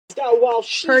That while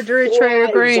she Perjury,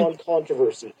 thrives trade, on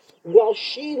controversy, while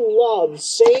she loves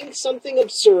saying something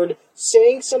absurd,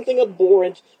 saying something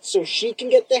abhorrent, so she can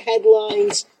get the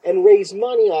headlines and raise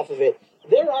money off of it,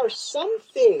 there are some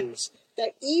things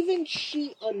that even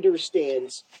she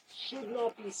understands should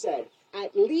not be said,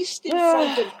 at least in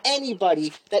front of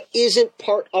anybody that isn't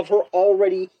part of her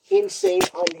already insane,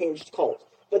 unhinged cult.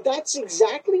 But that's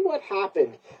exactly what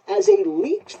happened as a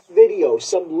leaked video,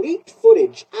 some leaked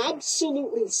footage,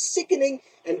 absolutely sickening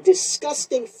and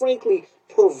disgusting, frankly,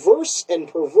 perverse and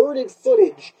perverted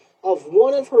footage of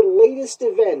one of her latest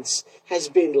events has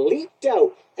been leaked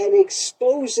out and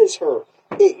exposes her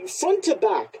front to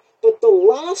back. But the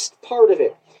last part of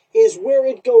it is where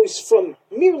it goes from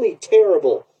merely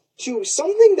terrible to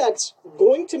something that's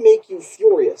going to make you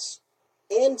furious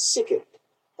and sickened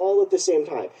all at the same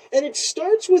time. And it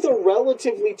starts with a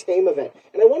relatively tame event.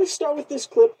 And I want to start with this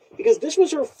clip because this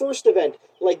was her first event,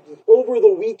 like, over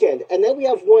the weekend. And then we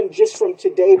have one just from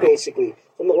today, basically,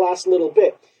 from the last little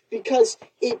bit. Because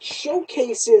it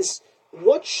showcases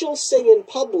what she'll say in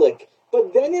public,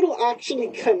 but then it'll actually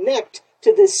connect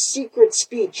to this secret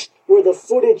speech where the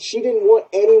footage she didn't want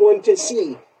anyone to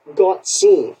see got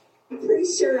seen. I'm pretty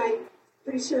sure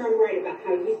I'm right about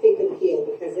how you think and feel,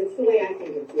 because it's the way I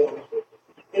think and feel.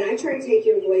 And I try to take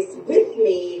your voice with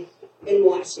me in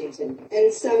Washington.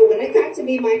 And so when it got to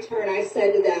be my turn, I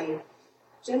said to them,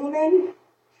 gentlemen,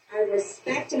 I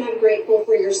respect and I'm grateful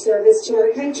for your service to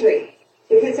our country.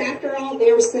 Because after all,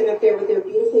 they were sitting up there with their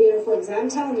beautiful uniforms. And I'm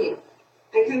telling you,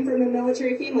 I come from a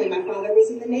military family. My father was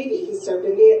in the Navy. He served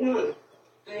in Vietnam.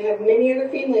 I have many other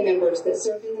family members that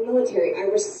served in the military. I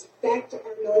respect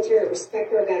our military. I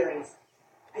respect our veterans.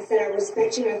 I said, I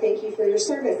respect you and I thank you for your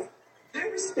service. I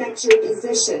respect your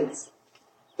positions.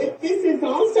 But this is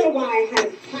also why I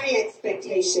have high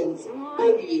expectations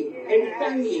of you and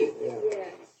from you.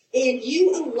 And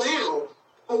you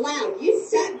you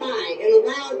sat by and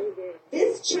allowed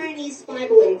this Chinese spy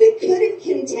balloon that could have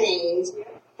contained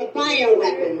a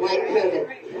bioweapon like COVID.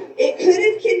 It could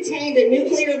have contained a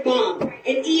nuclear bomb,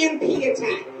 an EMP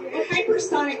attack, and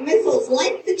hypersonic missiles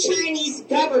like the Chinese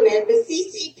government, the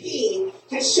CCP,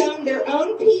 has shown their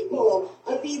own people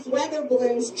of these weather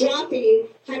balloons dropping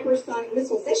hypersonic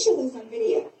missiles. They show those on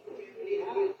video.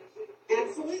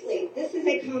 Absolutely. This is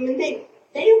a common thing.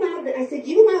 They allowed that. I said,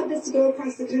 you allowed this to go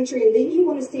across the country, and then you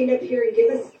want to stand up here and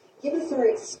give us our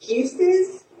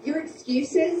excuses, your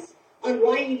excuses on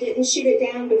why you didn't shoot it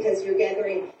down because you're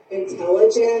gathering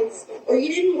intelligence, or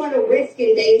you didn't want to risk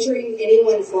endangering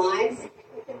anyone's lives.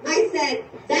 I said,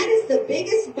 that is the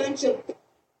biggest bunch of...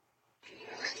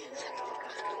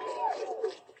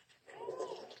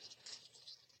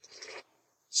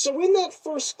 So in that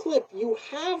first clip, you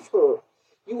have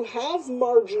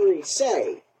Marjorie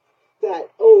say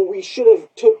that, oh, we should have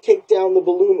take down the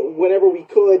balloon whenever we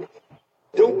could.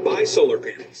 Don't buy solar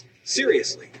panels.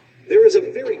 Seriously. There is a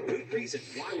very good reason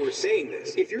why we're saying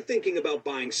this. If you're thinking about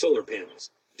buying solar panels,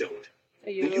 don't.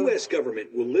 The U.S.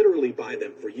 government will literally buy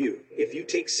them for you if you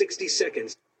take 60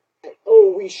 seconds.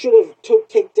 Oh, we should have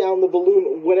take down the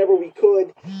balloon whenever we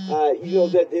could.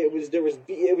 That it was BS.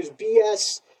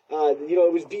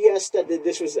 It was BS that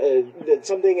this was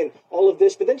something and all of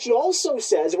this. But then she also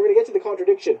says, and we're going to get to the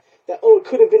contradiction, that, oh, it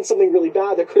could have been something really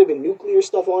bad. There could have been nuclear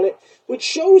stuff on it, which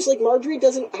shows, like, Marjorie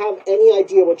doesn't have any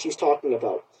idea what she's talking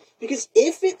about. Because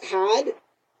if it had,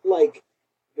 like,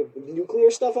 the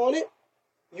nuclear stuff on it,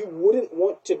 you wouldn't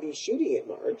want to be shooting it,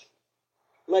 Marge.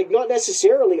 Like, not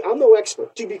necessarily. I'm no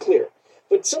expert, to be clear.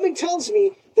 But something tells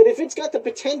me that if it's got the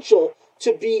potential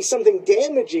to be something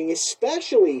damaging,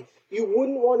 especially, you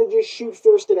wouldn't want to just shoot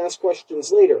first and ask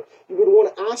questions later. You would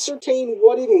want to ascertain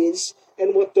what it is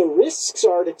and what the risks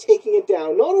are to taking it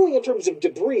down, not only in terms of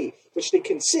debris, which they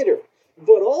consider,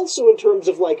 but also in terms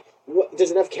of, like, what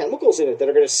does it have chemicals in it that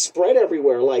are going to spread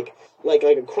everywhere, like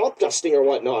a crop dusting or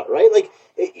whatnot, right? Like,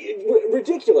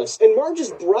 ridiculous. And Marge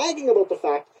is bragging about the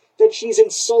fact that she's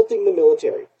insulting the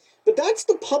military. But that's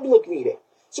the public meeting.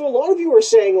 So a lot of you are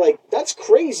saying, like, that's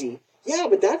crazy. Yeah,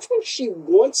 but that's what she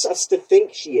wants us to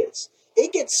think she is.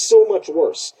 It gets so much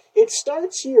worse. It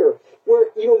starts here,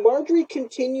 where, Marjorie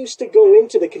continues to go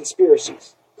into the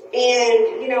conspiracies.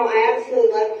 And, I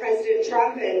absolutely love President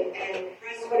Trump, and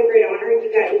Chris, what a great honor you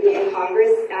got to be in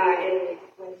Congress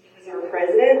when he was our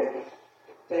president.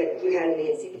 But you had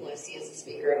Nancy Pelosi as the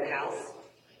Speaker of the House.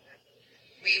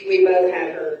 We both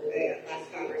had her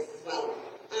last Congress as well.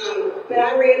 But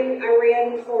I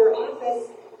ran for office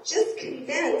just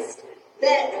convinced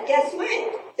that, guess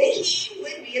what? That he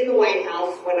would be in the White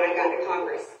House when I got to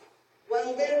Congress.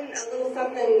 Well, then a little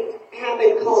something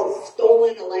happened called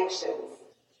stolen elections.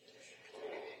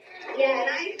 Yeah, and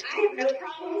I have no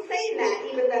problem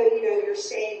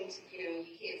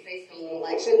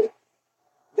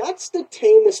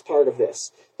honest part of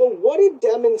this. But what it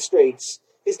demonstrates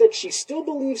is that she still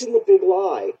believes in the big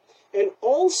lie, and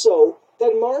also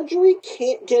that Marjorie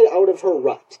can't get out of her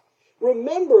rut.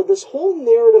 Remember, this whole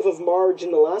narrative of Marge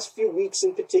in the last few weeks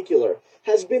in particular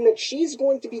has been that she's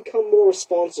going to become more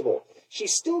responsible.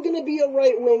 She's still going to be a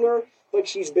right-winger, but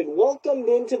she's been welcomed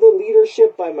into the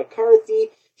leadership by McCarthy.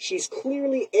 She's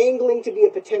clearly angling to be a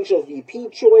potential VP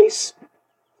choice,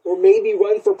 or maybe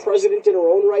run for president in her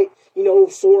own right,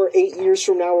 4-8 years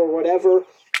from now or whatever.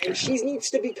 And she needs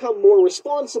to become more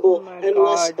responsible and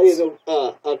less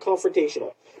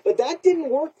confrontational. But that didn't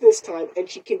work this time, and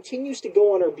she continues to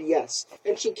go on her BS.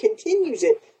 And she continues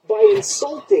it by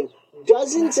insulting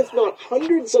dozens, if not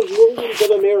hundreds of millions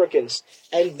of Americans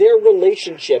and their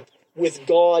relationship with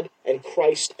God and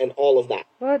Christ and all of that.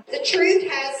 What? The truth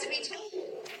has to be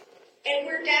told. And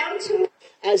we're down to...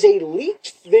 As a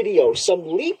leaked video, some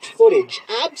leaked footage,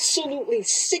 absolutely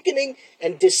sickening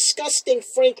and disgusting,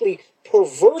 frankly,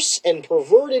 perverse and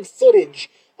perverted footage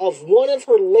of one of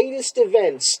her latest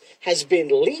events has been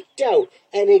leaked out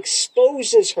and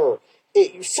exposes her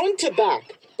front to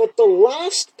back. But the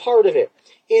last part of it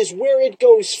is where it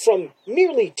goes from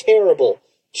merely terrible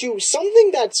to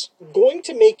something that's going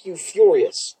to make you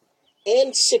furious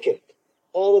and sickened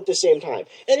all at the same time.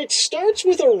 And it starts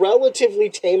with a relatively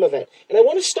tame event. And I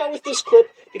want to start with this clip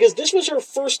because this was her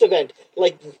first event,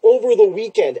 over the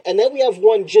weekend. And then we have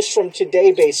one just from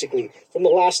today, basically, from the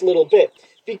last little bit.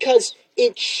 Because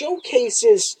it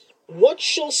showcases what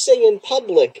she'll say in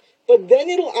public, but then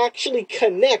it'll actually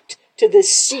connect to this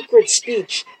secret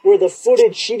speech where the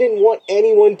footage she didn't want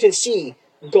anyone to see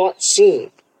got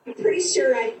seen. I'm pretty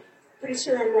sure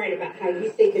I'm right about how you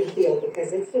think and feel,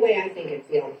 because it's the way I think and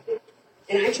feel.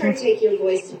 And I try to take your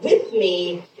voice with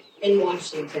me in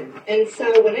Washington. And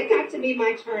so when it got to be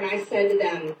my turn, I said to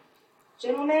them,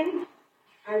 gentlemen,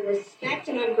 I respect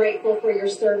and I'm grateful for your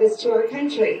service to our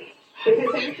country.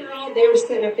 Because after all, they were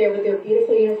sitting up there with their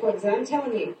beautiful uniforms. And I'm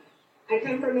telling you, I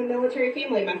come from a military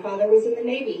family. My father was in the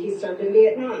Navy. He served in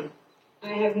Vietnam. I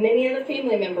have many other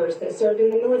family members that served in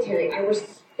the military. I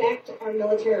respect our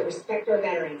military. I respect our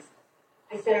veterans.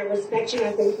 I said, I respect you and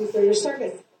I thank you for your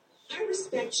service. I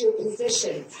respect your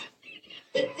positions.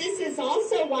 But this is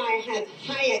also why I have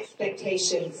high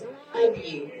expectations of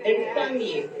you and from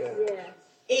you.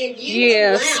 And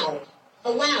you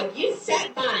allowed, you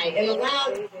sat by and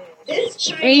allowed this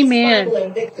Chinese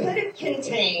smuggling that could have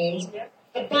contained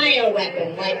a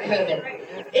bioweapon like COVID.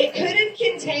 It could have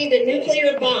contained a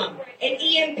nuclear bomb, an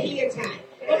EMP attack,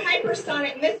 or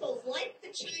hypersonic missiles like the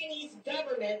Chinese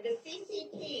government, the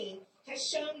CCP, has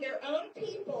shown their own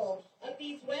people of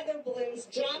these weather balloons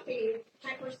dropping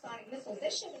hypersonic missiles.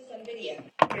 This shit is on video.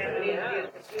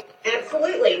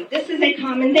 Absolutely. This is a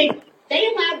common thing. They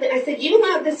allowed I said, you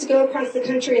allowed this to go across the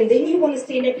country, and then you want to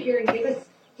stand up here and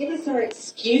give us our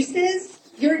excuses?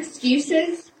 Your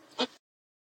excuses?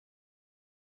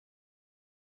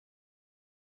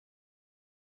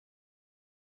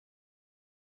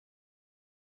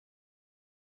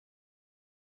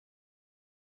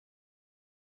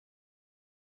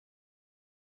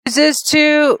 Is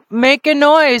to make a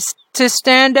noise, to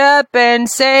stand up and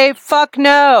say, fuck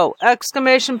no!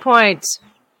 Exclamation points.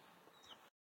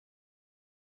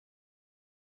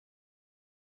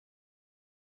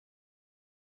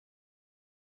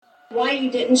 Why you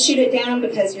didn't shoot it down?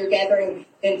 Because you're gathering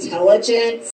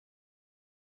intelligence.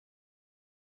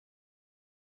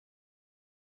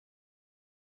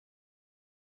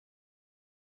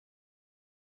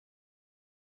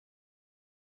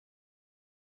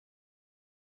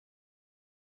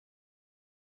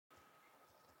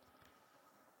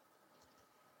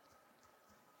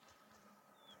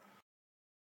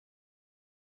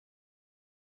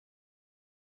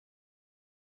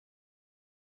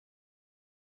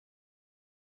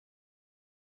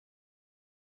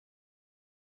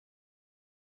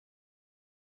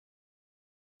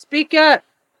 Speak up.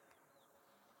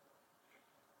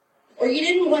 Or you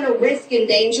didn't want to risk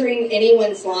endangering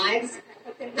anyone's lives.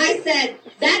 I said,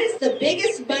 that is the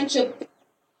biggest bunch of...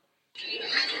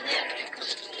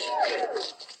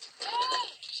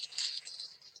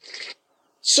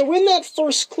 So in that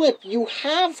first clip, you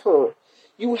have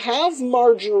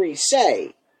Marjorie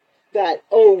say that,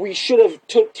 we should have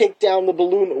take down the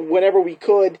balloon whenever we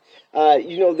could, that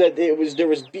it was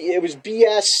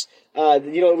BS,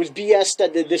 it was BS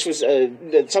that this was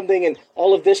something and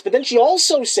all of this. But then she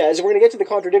also says, and we're going to get to the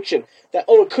contradiction, that,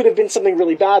 it could have been something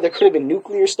really bad, there could have been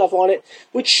nuclear stuff on it,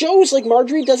 which shows,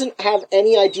 Marjorie doesn't have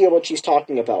any idea what she's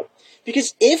talking about.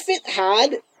 Because if it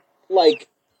had,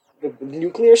 the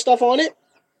nuclear stuff on it,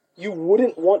 you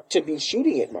wouldn't want to be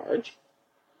shooting it, Marge.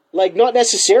 Like, not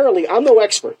necessarily, I'm no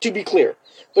expert, to be clear.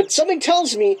 But something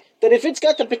tells me that if it's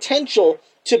got the potential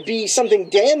to be something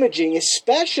damaging,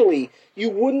 especially, you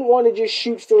wouldn't want to just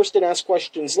shoot first and ask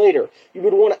questions later. You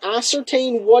would want to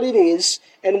ascertain what it is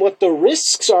and what the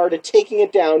risks are to taking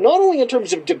it down, not only in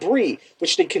terms of debris,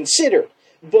 which they consider,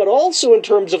 but also in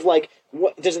terms of, like,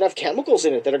 what does it have chemicals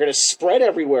in it that are going to spread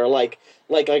everywhere, like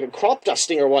a crop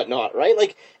dusting or whatnot, right?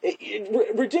 Like,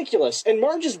 ridiculous. And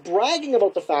Marge is bragging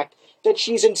about the fact that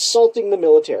she's insulting the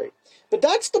military. But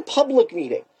that's the public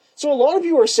meeting. So a lot of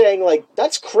you are saying, like,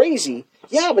 that's crazy.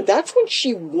 Yeah, but that's what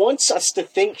she wants us to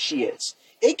think she is.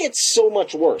 It gets so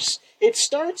much worse. It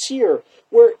starts here,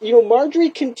 where, Marjorie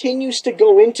continues to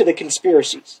go into the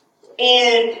conspiracies.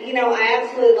 And, I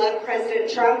absolutely love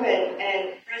President Trump,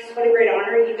 and what a great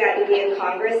honor you got to be in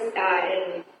Congress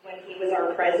when he was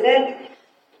our president.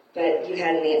 But you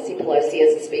had Nancy Pelosi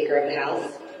as the Speaker of the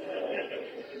House.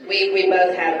 We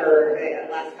both had her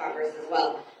at last Congress as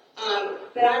well.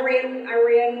 But I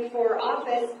ran for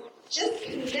office just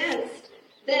convinced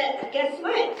that, guess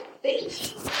what? That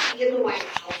he'd be in the White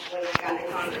House when I got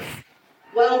in Congress.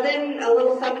 Well, then a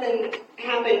little something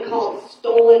happened called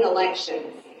stolen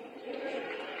elections.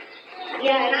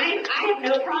 Yeah, and I have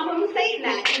no problem saying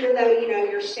that, even though,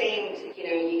 you're shamed,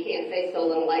 you can't say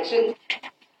stolen elections.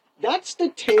 That's the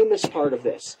tamest part of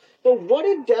this. But what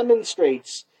it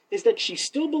demonstrates is that she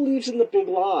still believes in the big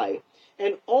lie,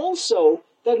 and also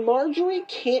that Marjorie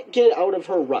can't get out of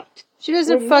her rut. She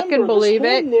doesn't fucking believe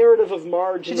this whole it. narrative of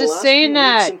Marge in the last few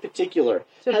weeks in particular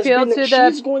has been that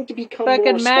she's going to become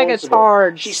more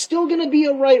responsible. She's still going to be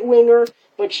a right-winger,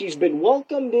 but she's been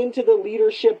welcomed into the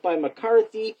leadership by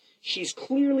McCarthy. She's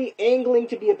clearly angling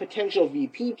to be a potential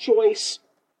VP choice,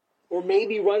 or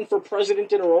maybe run for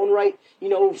president in her own right,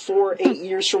 8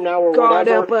 years from now or God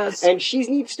whatever. Help us. And she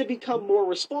needs to become more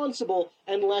responsible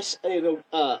and less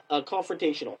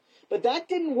confrontational. But that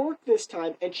didn't work this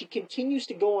time, and she continues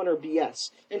to go on her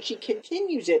BS. And she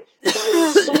continues it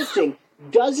by insulting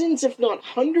dozens, if not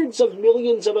hundreds of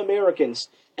millions of Americans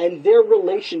and their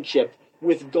relationship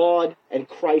with God and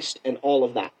Christ and all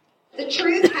of that. The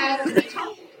truth has to be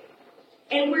told.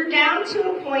 And we're down to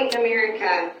a point in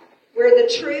America where the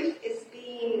truth is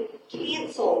being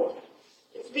canceled.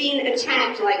 It's being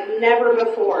attacked like never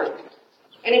before.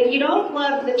 And if you don't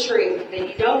love the truth, then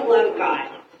you don't love God.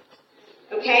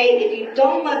 Okay? If you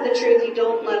don't love the truth, you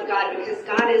don't love God, because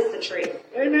God is the truth.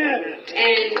 Amen.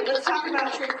 And let's talk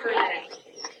about truth for a minute.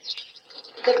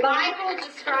 The Bible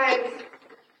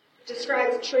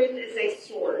describes truth as a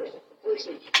sword.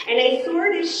 And a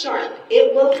sword is sharp.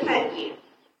 It will cut you.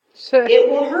 It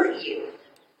will hurt you.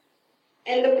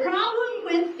 And the problem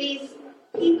with these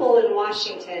people in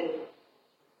Washington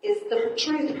is the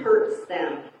truth hurts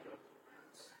them.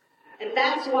 And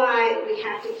that's why we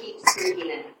have to keep speaking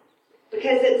it.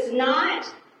 Because it's not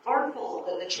our fault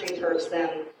that the truth hurts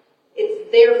them.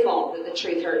 It's their fault that the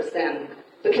truth hurts them.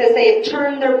 Because they have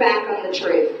turned their back on the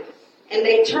truth. And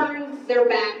they turned their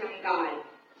back on God.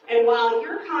 And while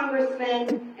your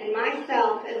congressman and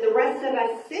myself and the rest of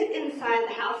us sit inside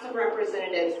the House of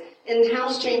Representatives in the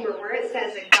House chamber where it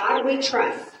says, "In God we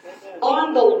trust,"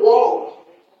 on the wall,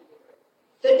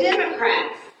 the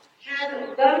Democrats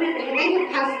have voted, and they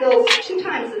have passed bills 2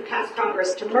 times in past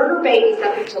Congress to murder babies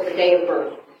up until the day of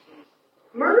birth.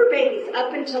 Murder babies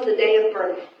up until the day of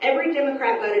birth. Every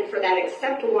Democrat voted for that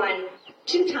except one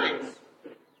 2 times.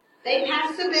 They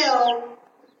passed a bill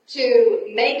to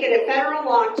make it a federal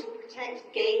law to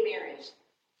protect gay marriage.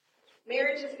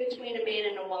 Marriage is between a man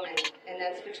and a woman, and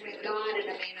that's between God and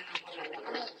a man and a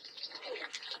woman.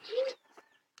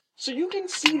 So you can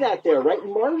see that there, right?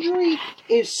 Marjorie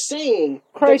is saying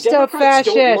that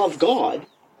Christo-fascist. Democrats don't love God.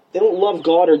 They don't love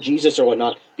God or Jesus or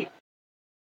whatnot.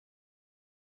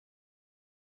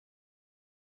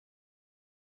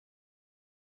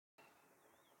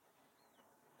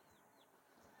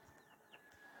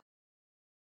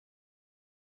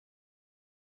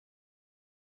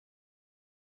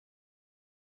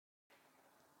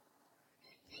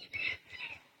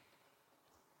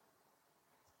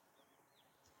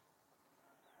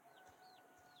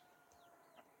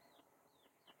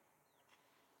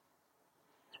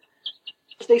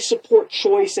 They support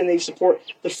choice and they support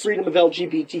the freedom of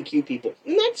LGBTQ people.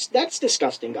 And that's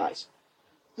disgusting, guys.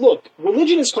 Look,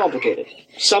 religion is complicated.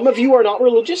 Some of you are not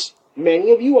religious.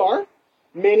 Many of you are.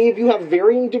 Many of you have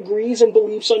varying degrees and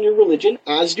beliefs on your religion,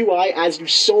 as do I, as do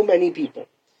so many people.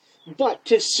 But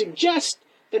to suggest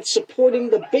that supporting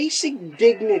the basic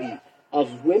dignity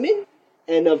of women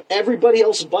and of everybody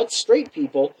else but straight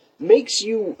people makes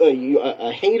you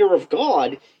a hater of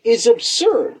God is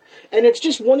absurd. And it's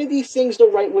just one of these things the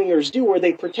right-wingers do, where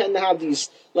they pretend to have these,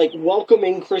 like,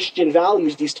 welcoming Christian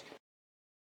values, these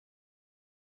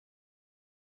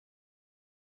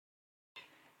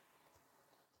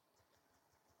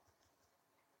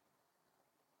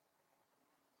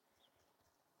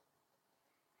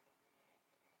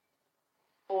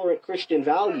tolerant Christian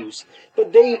values,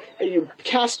 but they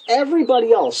cast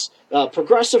everybody else,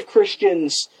 progressive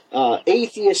Christians,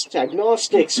 atheists,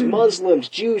 agnostics, Muslims,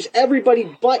 Jews,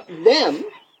 everybody but them,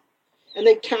 and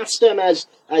they cast them as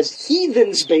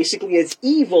heathens, basically, as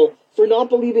evil for not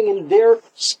believing in their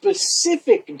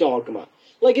specific dogma.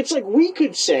 Like, it's like we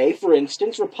could say, for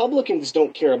instance, Republicans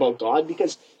don't care about God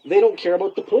because they don't care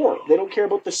about the poor. They don't care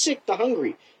about the sick, the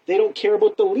hungry. They don't care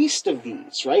about the least of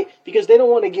these, right? Because they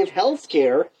don't want to give health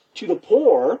care to the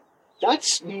poor.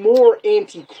 That's more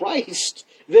anti-Christ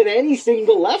than anything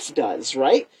the left does,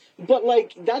 right? But,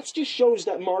 like, that just shows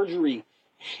that Marjorie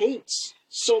hates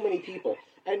so many people.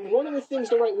 And one of the things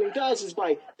the right wing does is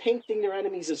by painting their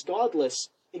enemies as godless,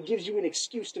 it gives you an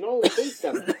excuse to not only hate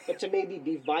them, but to maybe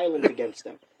be violent against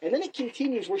them. And then it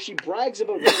continues where she brags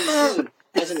about being seen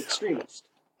as an extremist.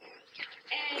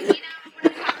 And, you know, I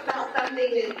want to talk about something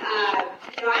that,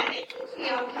 I think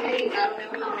on committees, I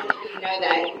don't know how many of you know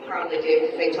that, you probably do,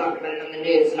 because they talk about it on the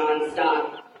news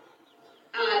nonstop.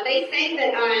 They say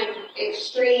that I'm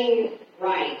extreme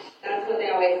right. That's what they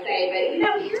always say. But, you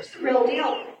know, here's the real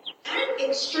deal. I'm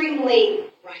extremely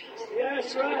right.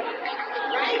 Yes, right.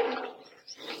 Right?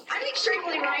 I'm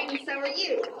extremely right, and so are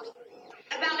you.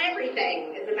 About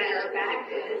everything, as a matter of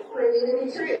fact, and it's proving to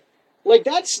be true. Like,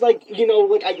 that's, like, you know,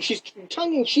 like, she's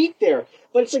tongue-in-cheek there,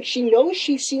 but it's like she knows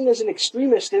she's seen as an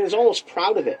extremist and is almost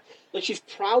proud of it. Like, she's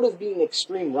proud of being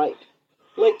extreme right.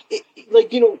 Like,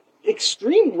 you know,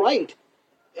 extreme right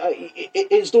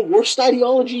is the worst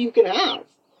ideology you can have.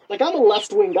 Like, I'm a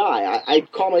left-wing guy. I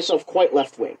call myself quite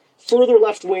left-wing. Further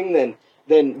left-wing than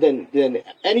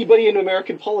anybody in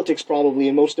American politics, probably,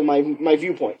 in most of my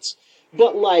viewpoints.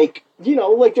 But, like, you know,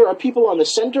 like, there are people on the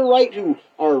center-right who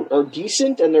are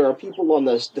decent, and there are people on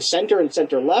the center and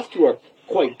center-left who are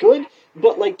quite good.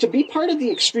 But, like, to be part of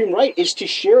the extreme right is to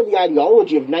share the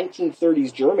ideology of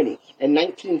 1930s Germany and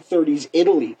 1930s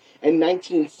Italy and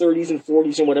 1930s and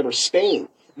 40s and whatever Spain.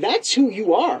 That's who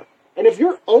you are. And if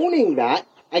you're owning that,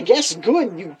 I guess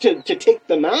good to take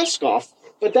the mask off,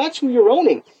 but that's who you're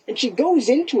owning. And she goes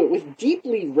into it with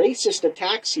deeply racist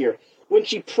attacks here when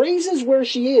she praises where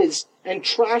she is and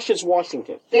trashes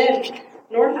Washington. Then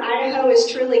North Idaho is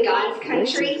truly God's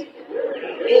country.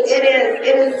 It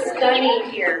is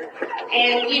stunning here.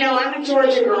 And, you know, I'm a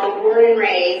Georgia girl, born and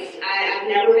raised. I've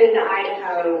never been to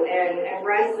Idaho. And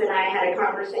Russ and I had a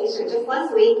conversation just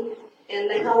last week in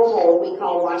the hellhole we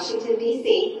call Washington,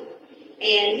 D.C.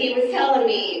 And he was telling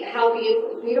me how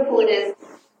beautiful it is.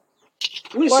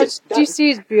 Listen, D.C.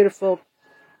 is beautiful.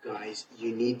 Guys,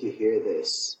 you need to hear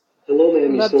this. Hello,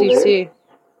 ma'am. Love D.C.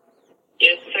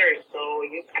 Yes, sir. So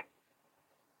you.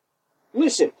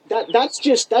 Listen, that's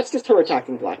just her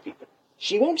attacking black people.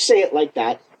 She won't say it like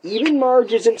that. Even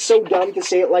Marge isn't so dumb to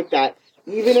say it like that.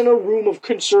 Even in a room of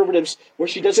conservatives where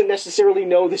she doesn't necessarily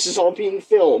know this is all being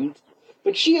filmed,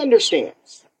 but she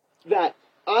understands that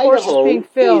Idaho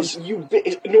is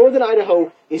Northern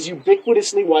Idaho is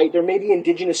ubiquitously white. There may be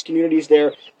indigenous communities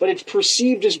there, but it's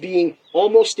perceived as being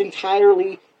almost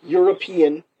entirely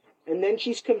European. And then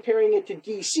she's comparing it to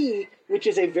D.C., which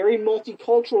is a very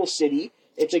multicultural city.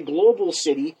 It's a global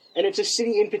city, and it's a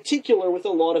city in particular with a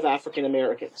lot of African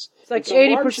Americans. It's like so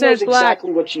 80% Marge knows black.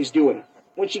 exactly what she's doing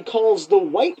when she calls the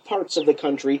white parts of the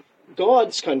country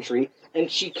God's country, and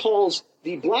she calls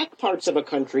the black parts of a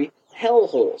country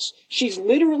hellholes. She's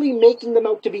literally making them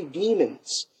out to be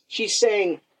demons. She's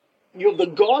saying, you have the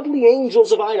godly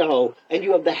angels of Idaho, and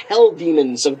you have the hell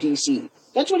demons of D.C.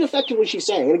 That's what effectively she's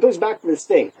saying, and it goes back to this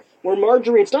thing, where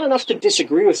Marjorie, it's not enough to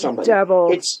disagree with somebody.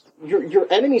 Devil. It's, your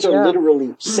enemies are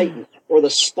literally Satan, or the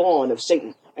spawn of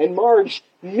Satan. And Marge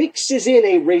mixes in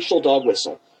a racial dog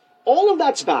whistle. All of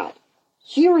that's bad.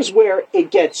 Here is where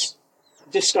it gets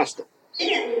disgusting.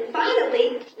 And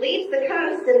finally leaves the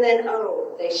coast, and then,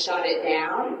 they shot it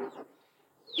down.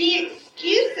 The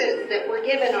excuses that were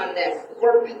given on this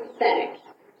were pathetic.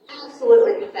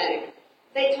 Absolutely pathetic.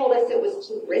 They told us it was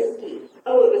too risky. It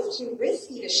was too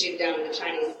risky to shoot down the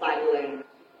Chinese spy balloon.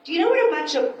 Do you know what a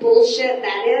bunch of bullshit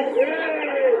that is?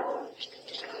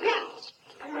 Yeah.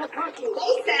 They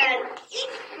said it's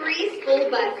 3 school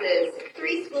buses.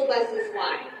 3 school buses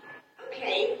why?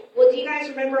 Okay, well, do you guys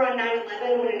remember on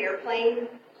 9/11 when an airplane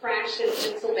crashed in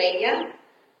Pennsylvania?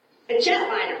 A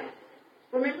jetliner.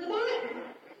 Remember that?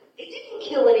 It didn't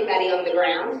kill anybody on the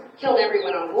ground, killed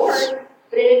everyone on board,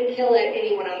 but it didn't kill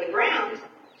anyone on the ground.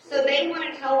 So they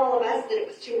want to tell all of us that it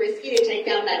was too risky to take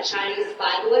down that Chinese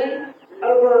spy balloon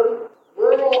over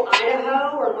rural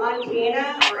Idaho or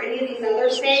Montana or any of these other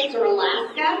states or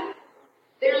Alaska.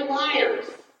 They're liars.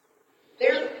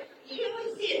 You can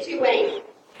only see it two ways.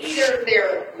 Either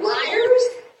they're liars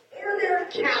or they're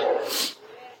cowards.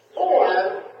 Or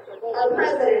our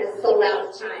president is sold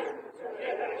out to China.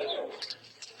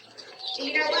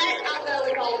 You know what? I'll go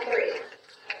with all three.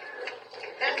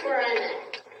 That's where I'm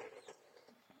at.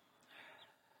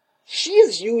 She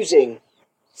is using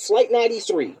Flight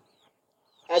 93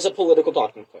 as a political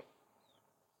talking point.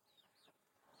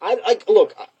 I didn't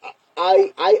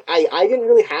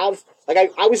really have,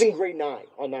 I was in grade 9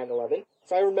 on 9/11,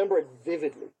 so I remember it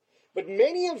vividly. But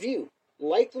many of you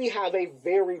likely have a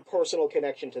very personal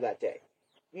connection to that day.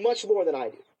 Much more than I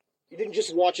do. You didn't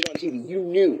just watch it on TV, you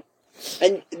knew.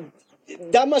 And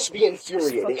that must be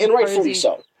infuriating, and rightfully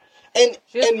so. And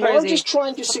Marge is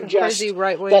trying to suggest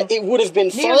that it would have been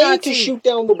fine to shoot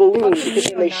down the balloon because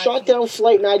when they shot down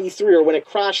Flight 93 or when it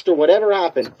crashed or whatever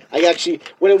happened,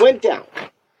 when it went down,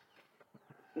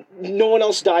 no one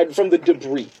else died from the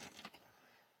debris.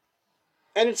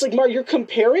 And it's like, Marge, you're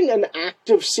comparing an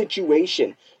active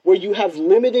situation where you have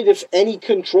limited, if any,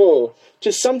 control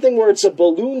to something where it's a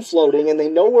balloon floating and they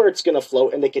know where it's going to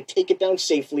float and they can take it down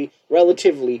safely,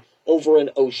 relatively, over an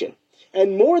ocean.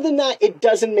 And more than that, it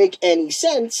doesn't make any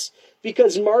sense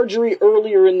because Marjorie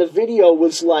earlier in the video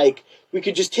was like, we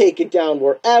could just take it down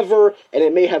wherever and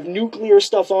it may have nuclear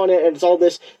stuff on it and it's all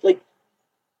this. Like,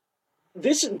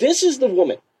 this is the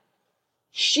woman.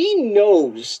 She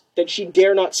knows that she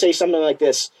dare not say something like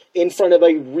this in front of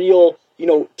a real,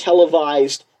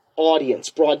 televised audience,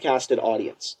 broadcasted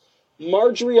audience.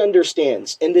 Marjorie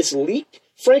understands, and this leaked,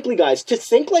 frankly, guys, to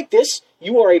think like this,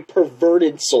 you are a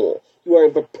perverted soul. You are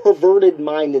a perverted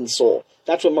mind and soul.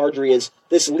 That's what Marjorie is.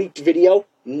 This leaked video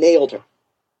nailed her.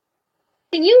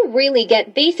 Can you really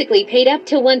get basically paid up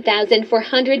to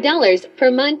 $1,400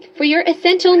 per month for your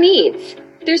essential needs?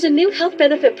 There's a new health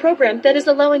benefit program that is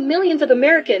allowing millions of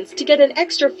Americans to get an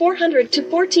extra $400 to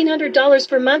 $1,400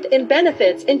 per month in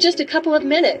benefits in just a couple of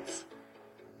minutes.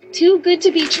 Too good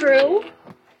to be true?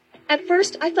 At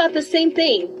first, I thought the same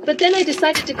thing, but then I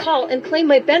decided to call and claim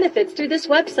my benefits through this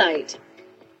website.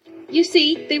 You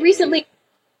see, they recently...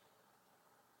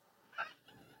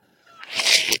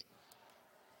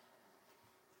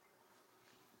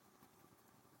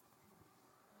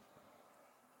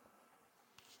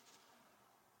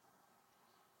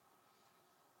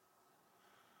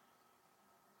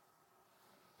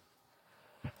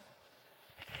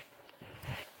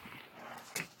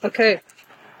 Okay.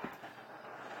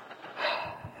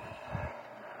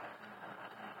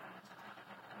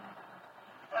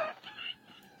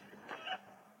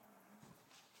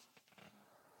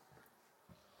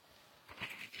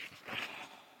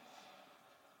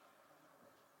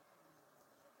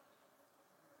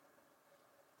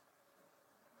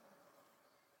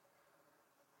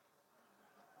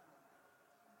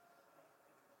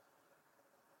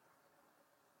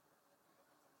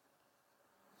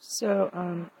 So,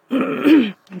 I'm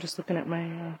just looking at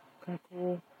my kind of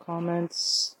cool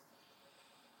comments.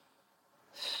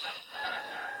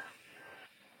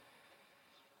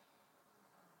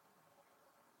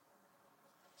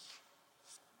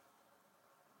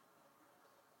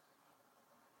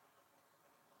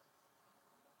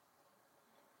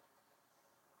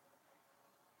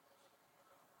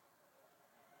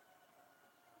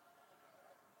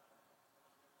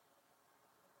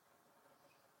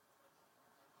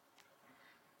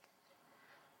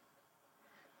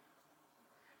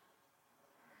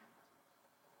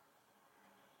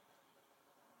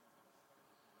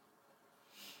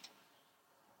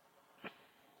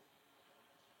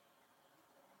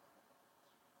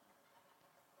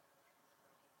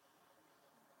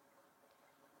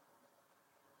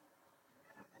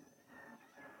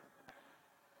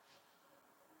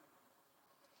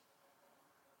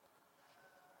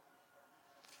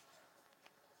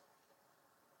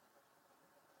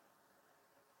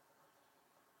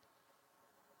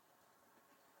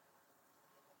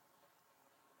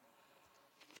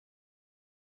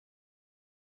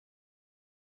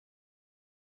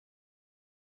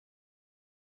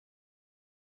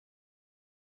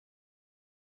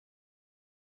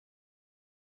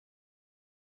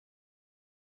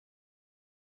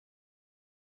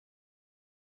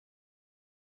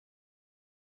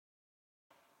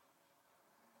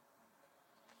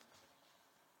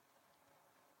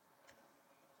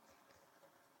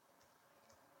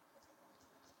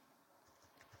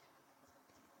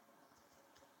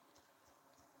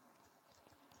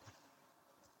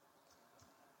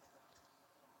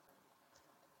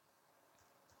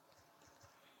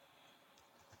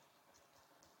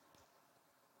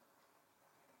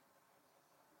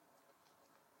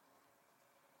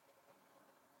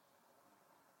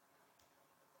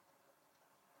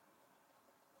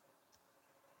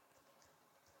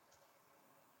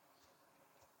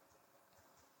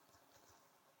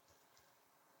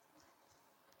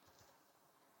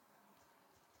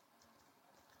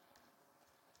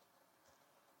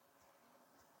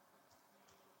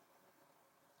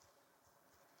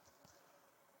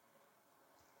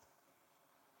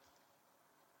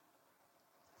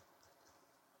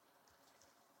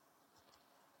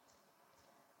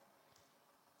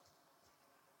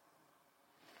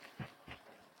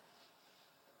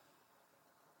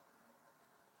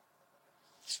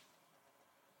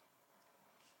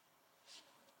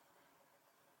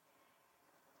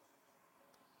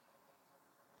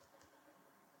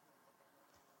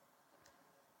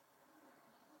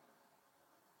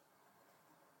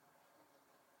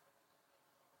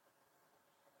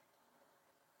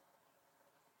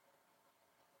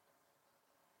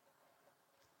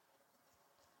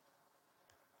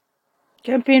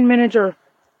 Campaign manager.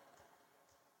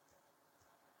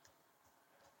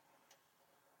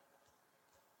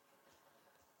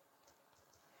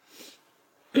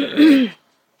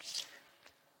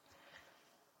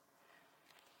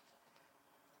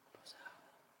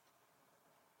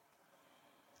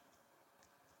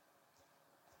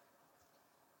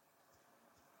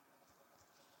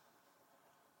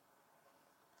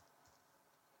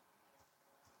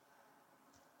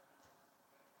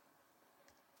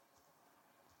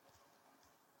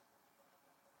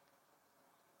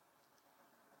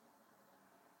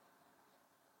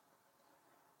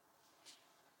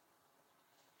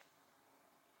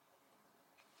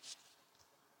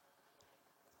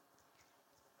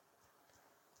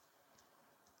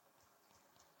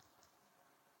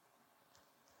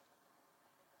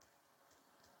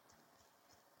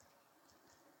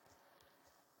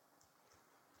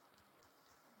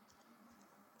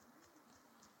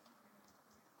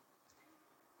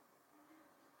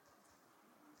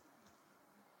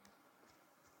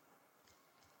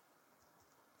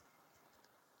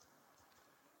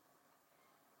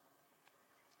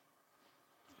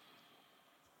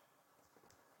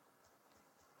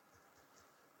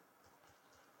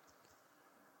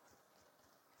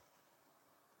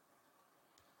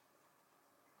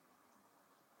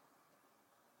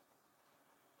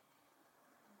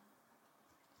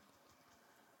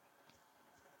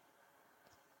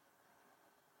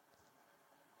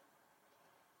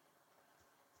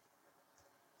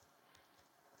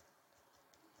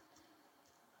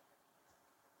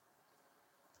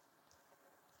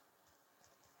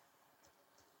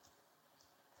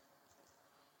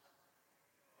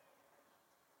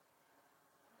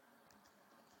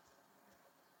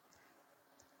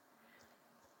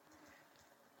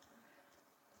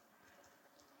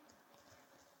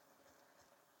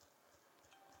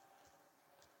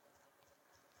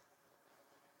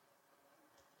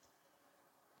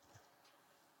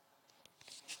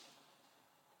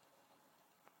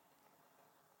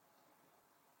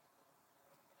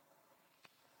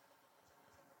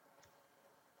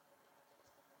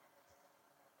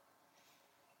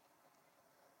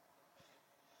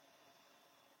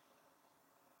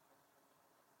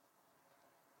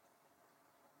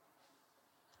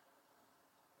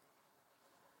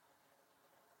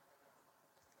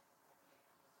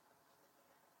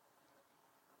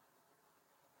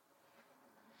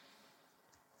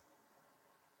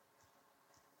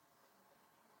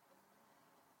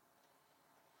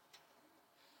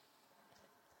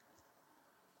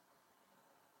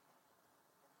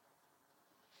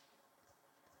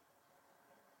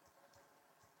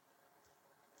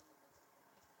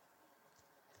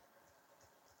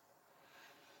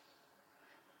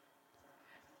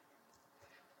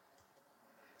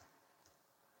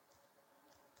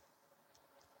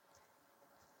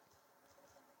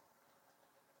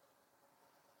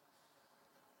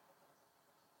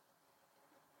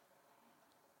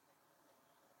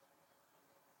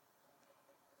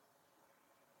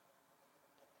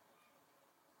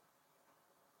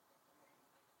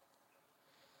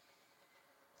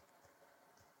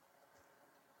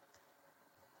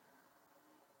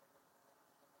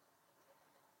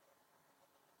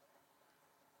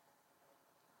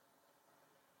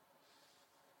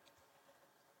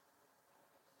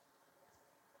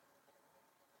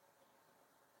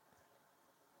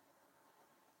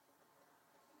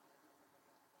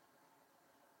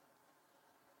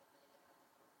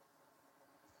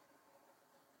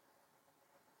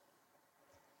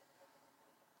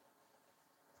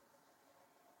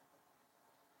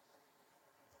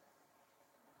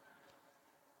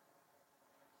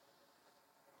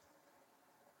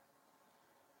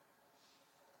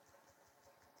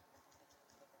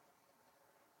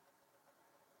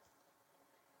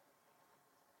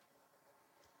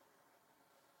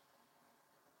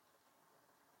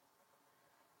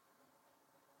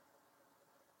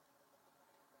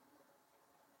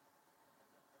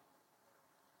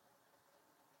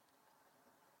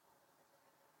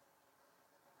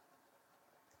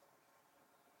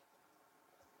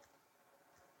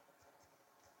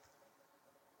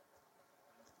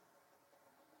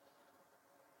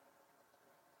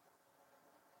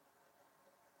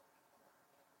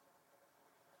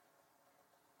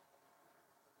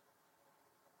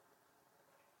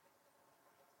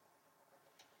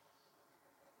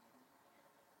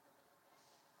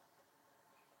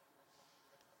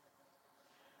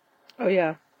 Oh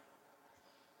yeah,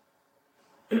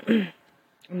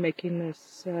 I'm making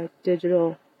this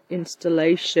digital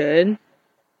installation.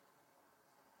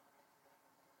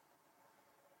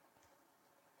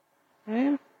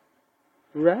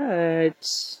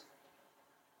 Right.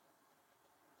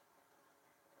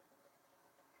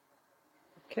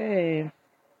 Okay.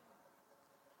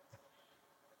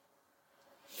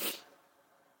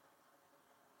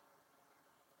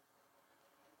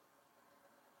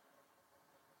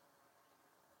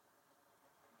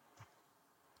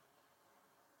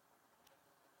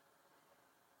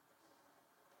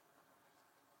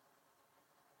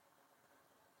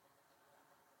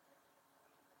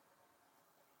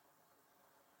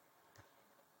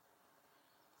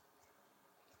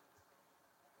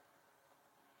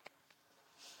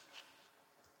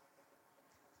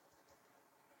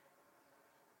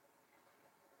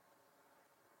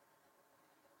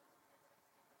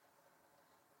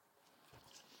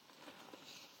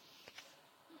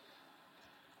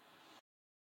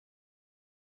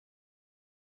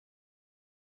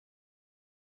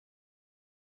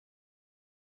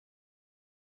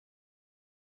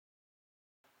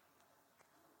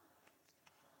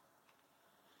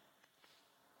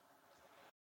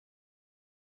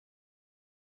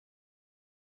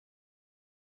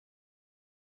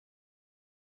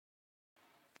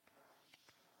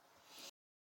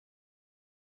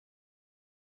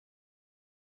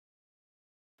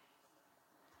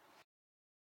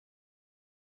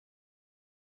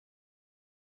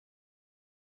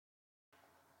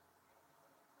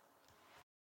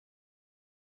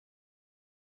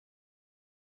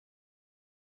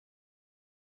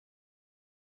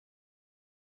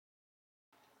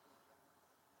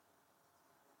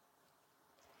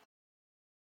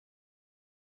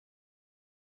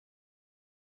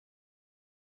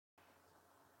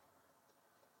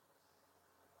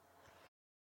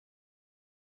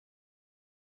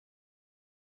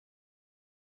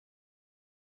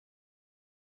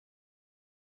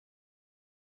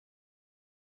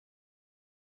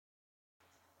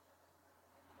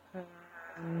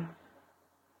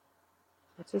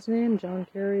 What's his name? John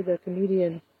Kerry, the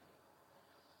comedian.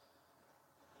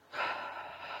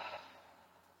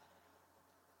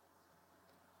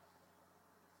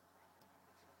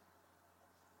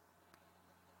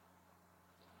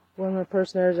 Former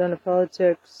person in Arizona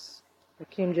politics,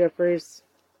 Hakeem Jeffries.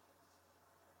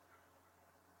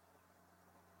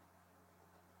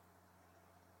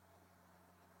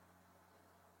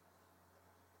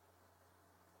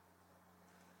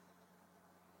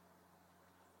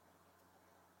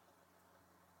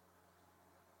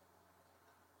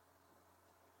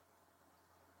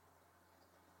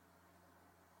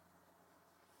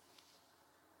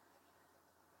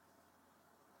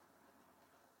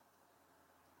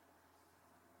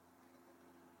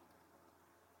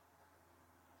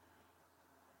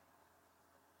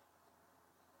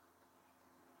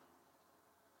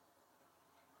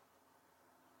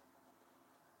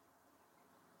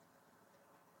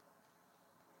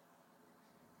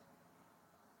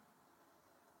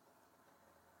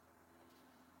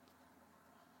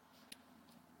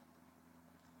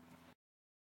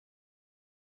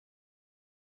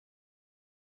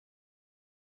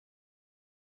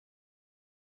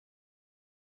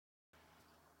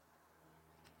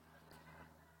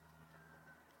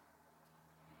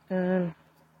 And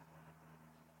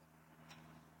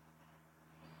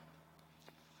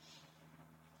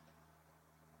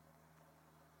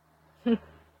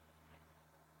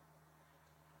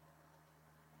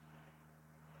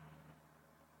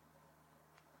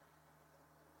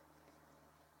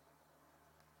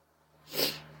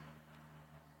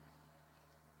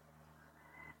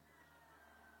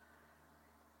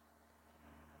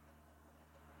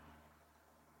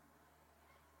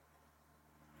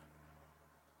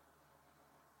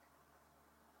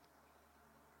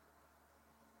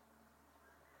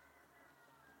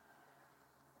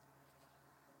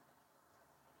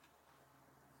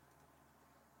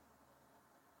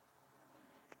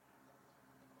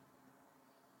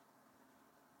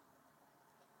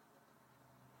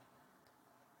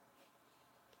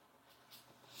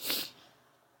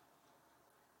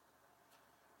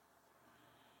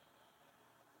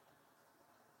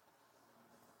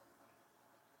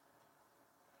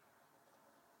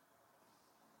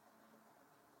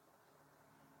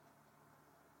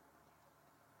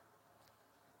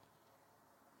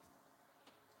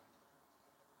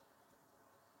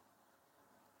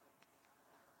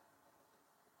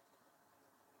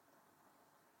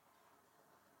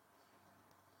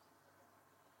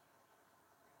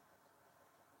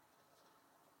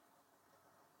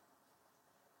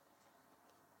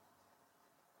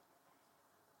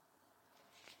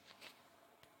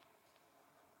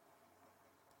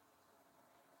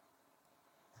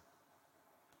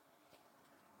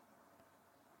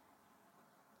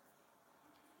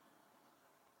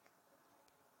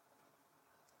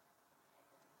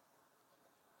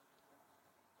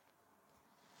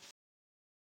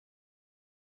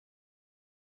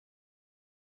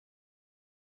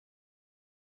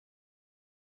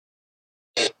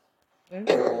In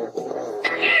the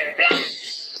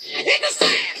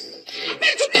sand,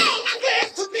 but you know I'm glad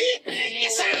to be.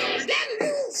 Yes, I heard that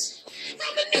news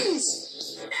from the news.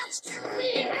 That's telling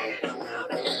me.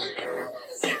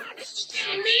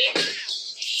 Telling me.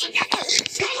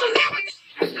 It's going on.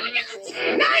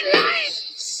 Nine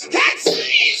lives. That's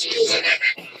excusing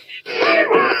everything.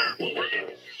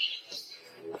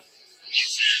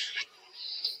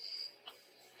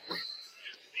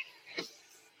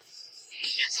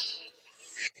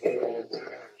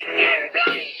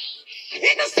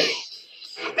 In the sand,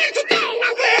 but you know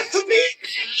I'm glad to be.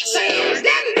 Yes, I heard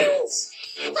that news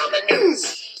from the news.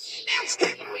 That's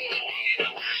telling me.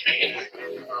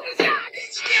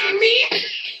 It's telling me.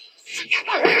 Got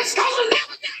my hair calling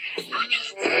out.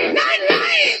 Nine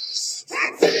lives.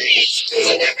 That's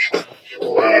excusing everything.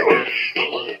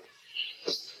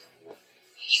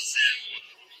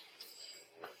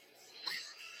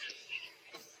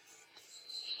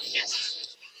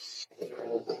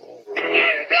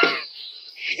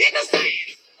 In the sand,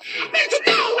 but you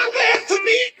know I'm glad to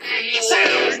be. Yes, I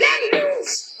heard that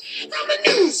news from the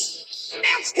news.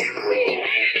 That's telling me.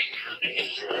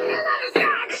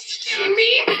 It's telling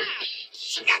me.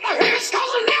 Got my hair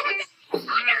calling out.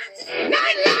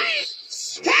 Nine lives.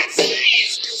 That's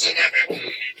excusing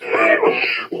everything.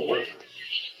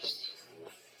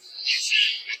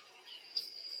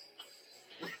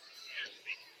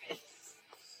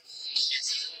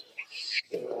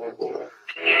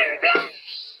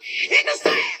 In the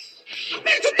sand,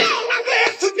 but you know I'm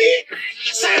glad to be.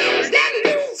 Yes, I heard that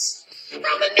news from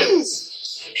the news.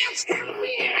 That's telling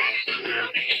me.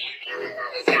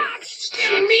 It's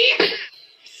telling me.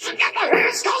 Got my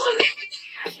hair calling out.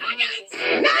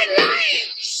 Nine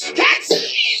lives. That's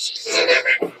excusing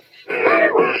everything.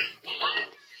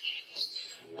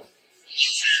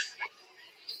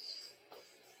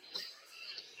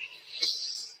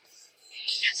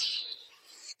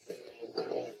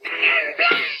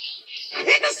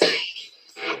 In the sand,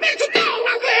 but you know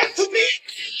I'm glad to be.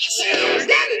 Yes, I heard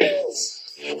that news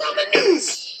from the news.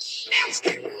 That's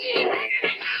telling me.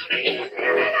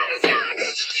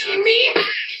 It's telling me.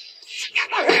 Got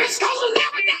my hair calling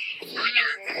out.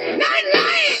 Nine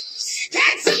lives.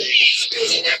 That's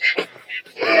excusing everything.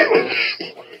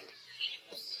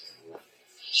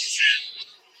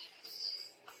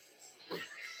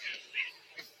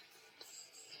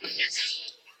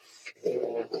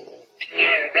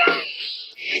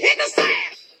 In the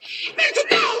sand, but you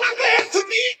know I'm glad to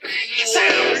be. Yes, I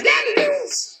heard that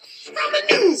news from the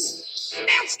news.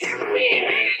 That's telling me.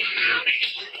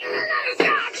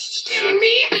 It's telling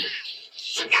me.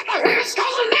 Got my hair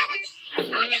calling out.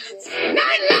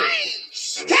 Nine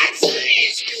lives. That's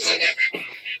excusing everything.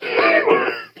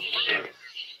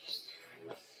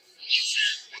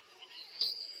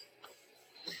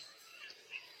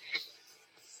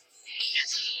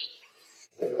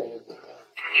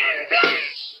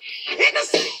 In the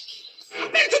sand,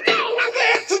 but you know I'm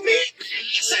glad to be.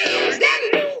 Yes, I heard that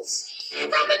news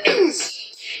from the news.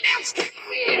 That's telling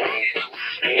me.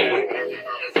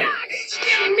 It's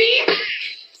telling me.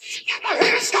 Got my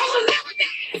hair calling out.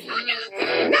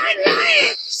 Nine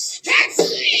lives. That's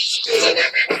excusing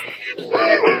everything.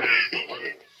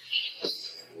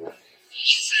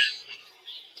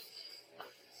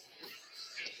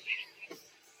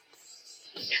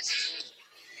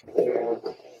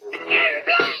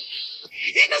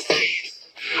 In the sand,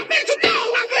 but you know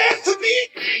I'm glad to be.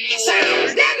 Yes, I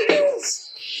heard that news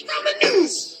from the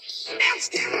news. That's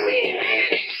telling me.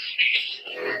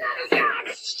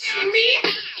 It's telling me.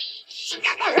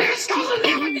 Got my hair calling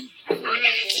out.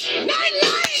 Nine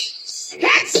lives.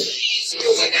 That's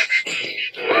excusing everything.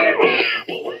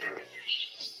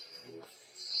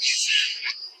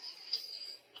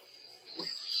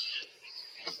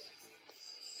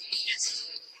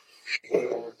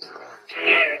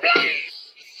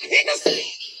 In the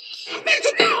sand, but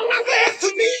you know I'm glad to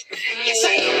be. Yes, I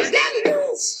heard that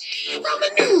news from the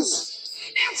news.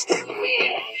 That's telling me.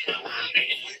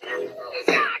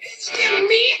 It's telling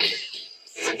me.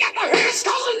 Got my hair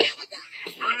calling out.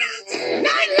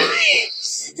 Nine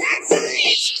lives. That's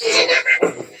excusing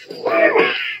everything.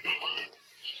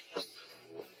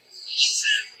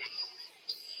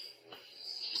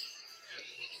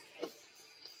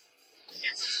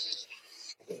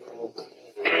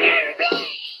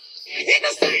 In the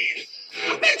sand,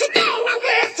 but you know I'm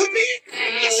glad to be.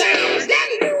 Yes, I heard that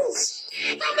news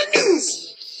from the news.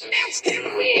 That's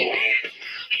telling me.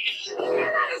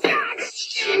 It's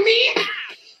telling me.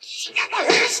 Got my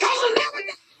hair calling out.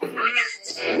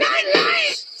 Nine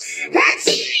lives. That's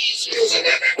excusing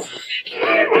everything.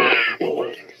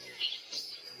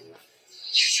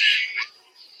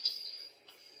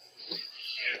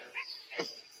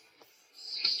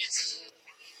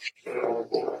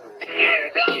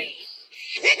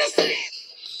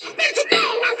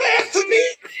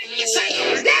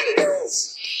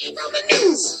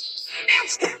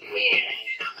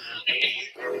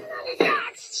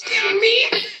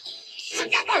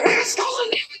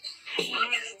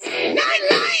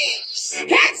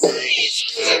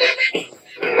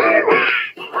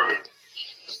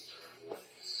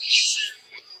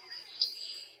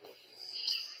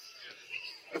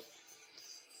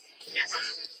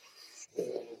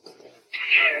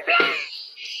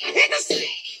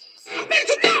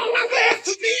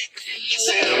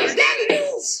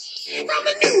 from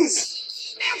the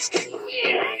news. That's killing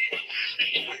me.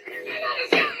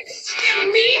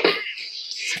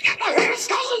 Got my hair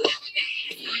calling.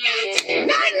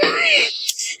 Nine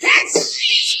lives. That's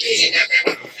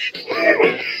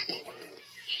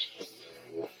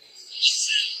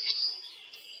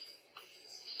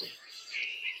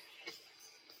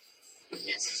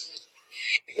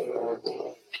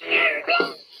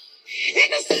in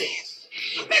the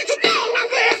sand. Make the dog not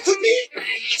glad to me.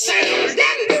 Sound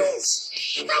that news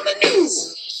from the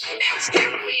news. That's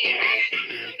killing me.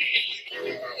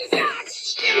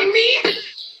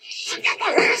 Got my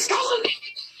hair calling.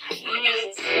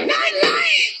 Nine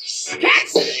lives.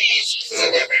 That's in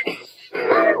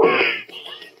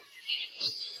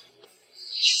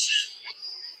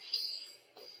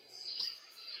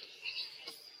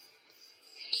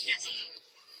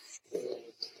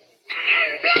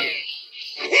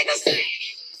the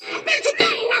sand. Make the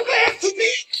dog not glad to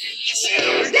me.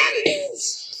 Sound that news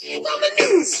from the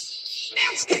news.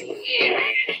 That's killing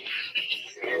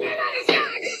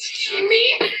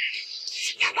me.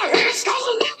 Got my hair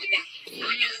calling.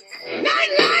 Nine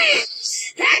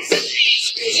lives. That's in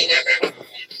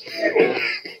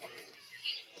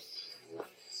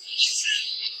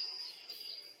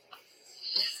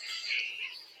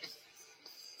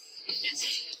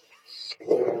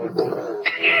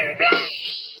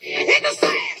the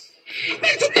sand.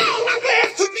 Make the dog not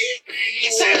glad to me.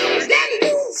 Sound that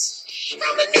news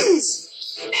from the news.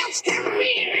 That's killing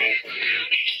me.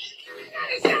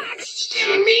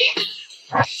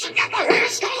 Got my hair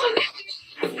calling.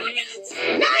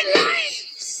 Nine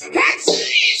lives. That's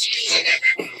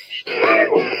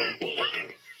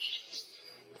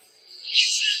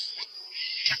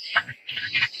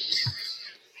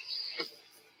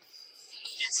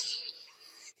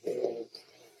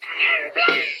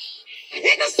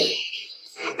in the sea.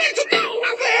 Make the dog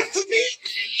not glad to me.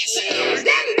 Sound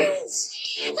that news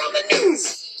from the news.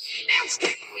 That's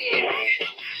killing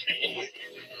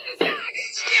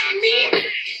me.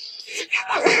 Got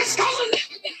my hair calling.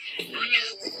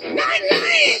 Nine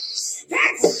lives.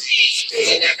 That's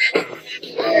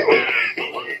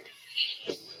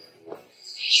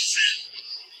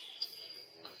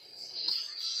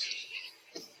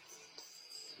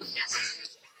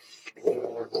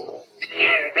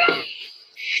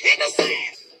in the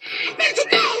sand. Make the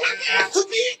dog not glad to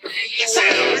me.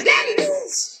 Sound that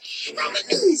news from the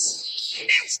news.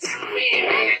 That's killing me.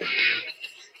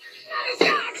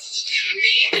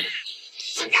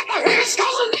 Got my hair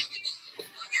calling.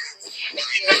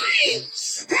 Nine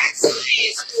lives. That's in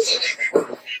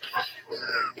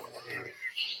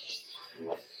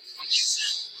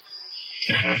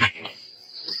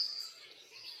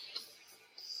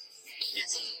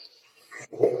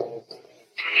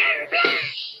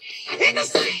the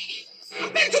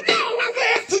sand. Make the dog not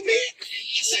glad to me.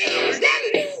 Sound that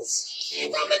news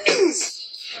from the news.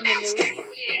 That's killing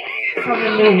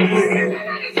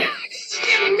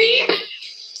me.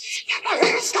 Got my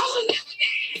hair calling.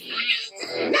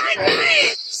 Nine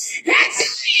lives. That's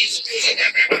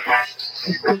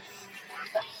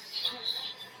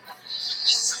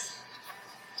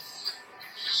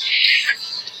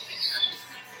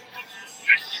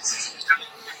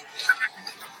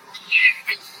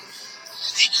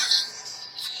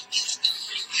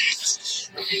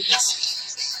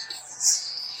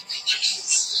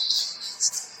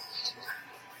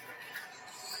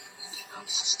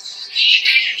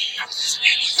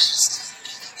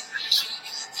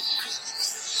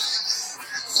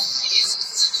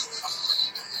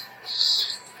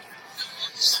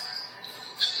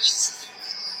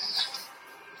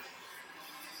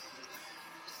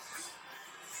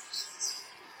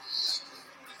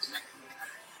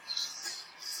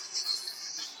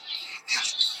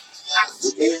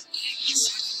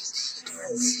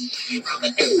from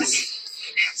the news.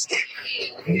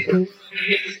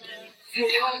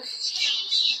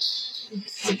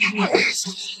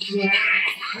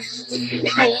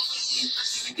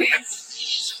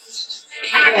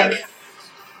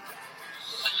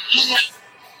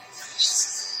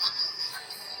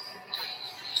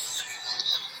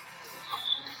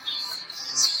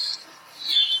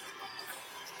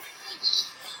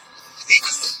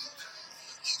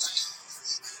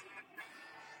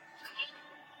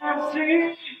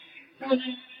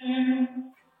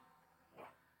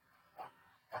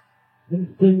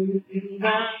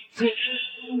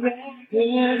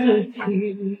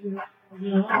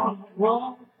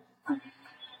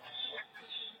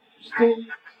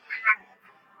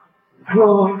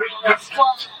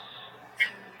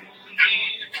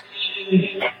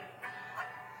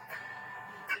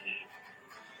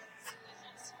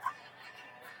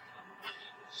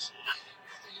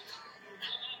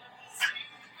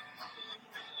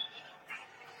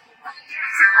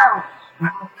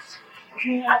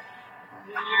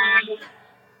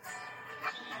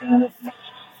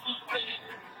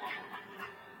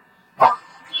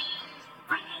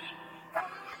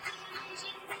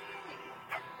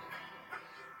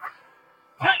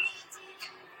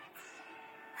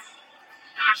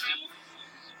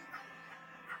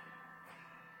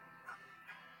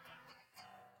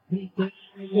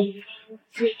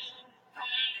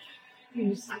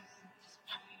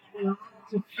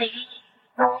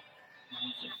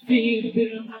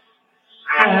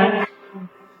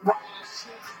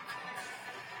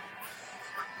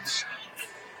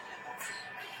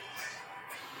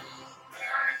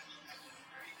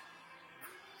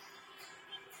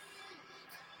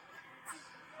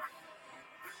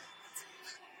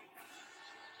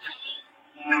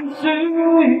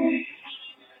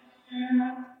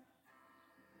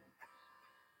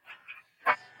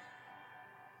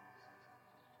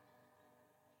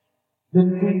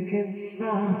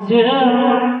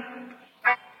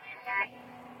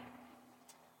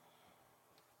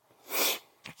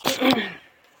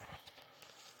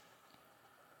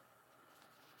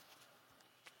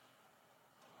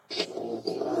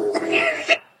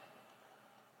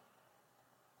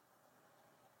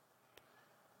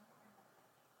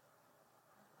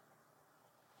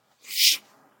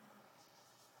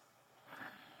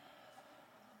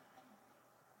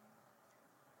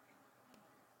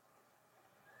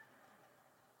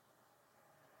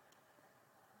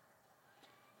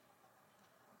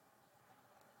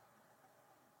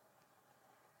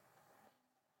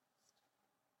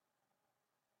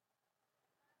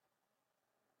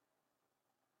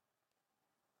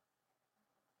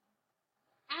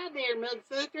 Hi there,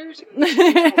 motherfuckers.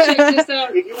 Check this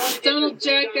out. Donald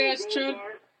Jackass Trump.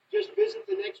 Just visit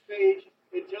the next page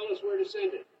and tell us where to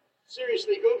send it.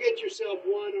 Seriously, go get yourself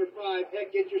 1 or 5.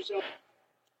 Heck, get yourself...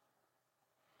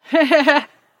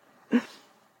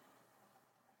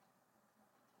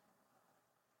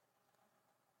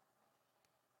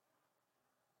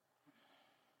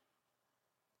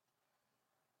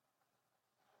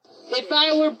 If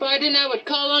I were Biden, I would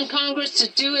call on Congress to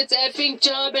do its effing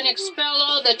job and expel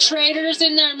all the traitors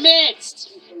in their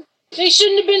midst. They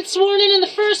shouldn't have been sworn in the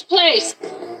first place.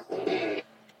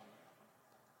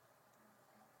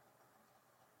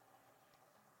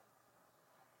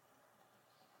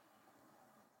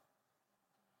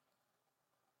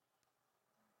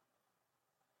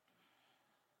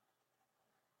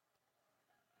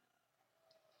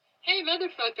 Hey,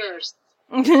 motherfuckers.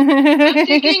 I'm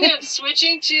thinking of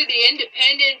switching to the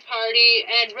Independent Party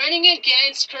and running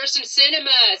against Kirsten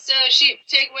Sinema so she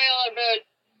take away all our vote.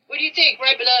 What do you think?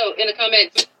 Right below in the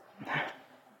comments.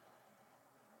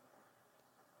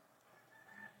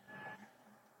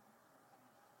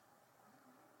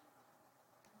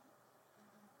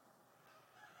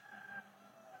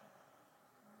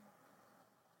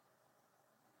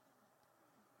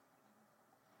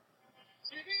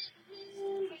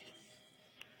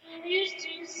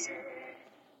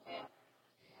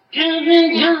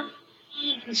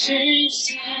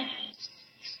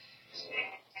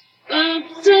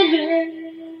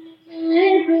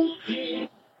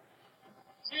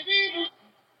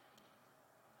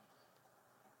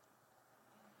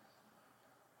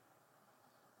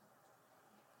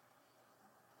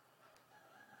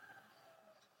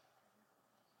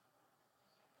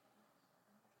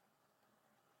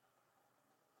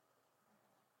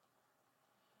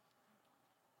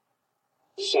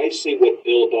 Precisely what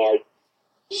Bill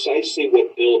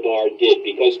Barr did,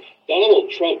 because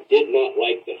Donald Trump did not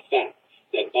like the fact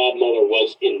that Bob Mueller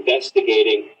was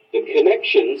investigating the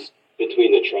connections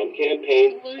between the Trump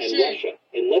campaign and Russia.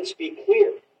 And let's be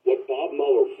clear, what Bob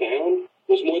Mueller found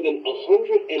was more than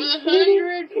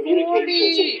 140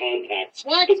 communications and contacts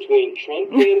between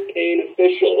Trump campaign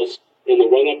officials in the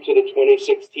run-up to the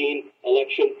 2016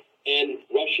 election and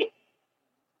Russia.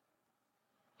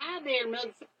 Hi there,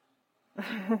 motherfucker.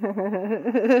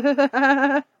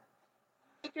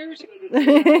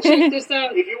 Check this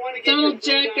out. If you want to get Donald your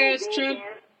Jackass Trump.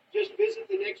 Just visit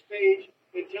the next page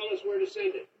and tell us where to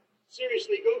send it.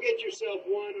 Seriously, go get yourself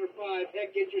 1 or 5.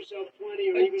 Heck, get yourself 20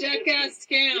 or even 50. Jackass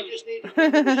scam. You just need to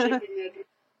cover the shipping that...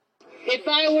 If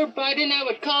I were Biden, I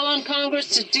would call on Congress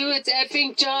to do its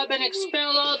effing job and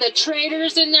expel all the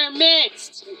traitors in their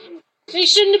midst. They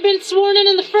shouldn't have been sworn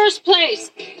in the first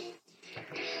place.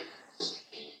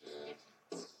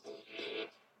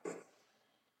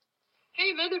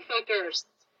 Hey, motherfuckers.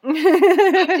 I'm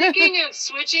thinking of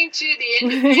switching to the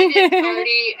Independent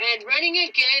Party and running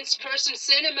against Kirsten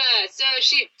Sinema so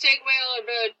she take away all our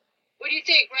vote. What do you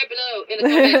think? Right below in the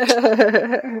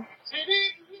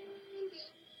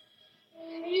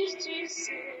comments.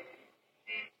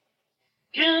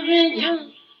 Coming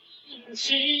home,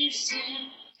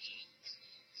 chasing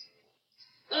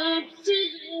up to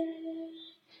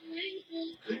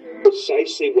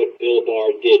precisely what Bill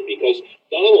Barr did, because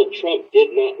Donald Trump did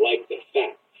not like the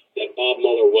fact that Bob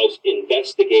Mueller was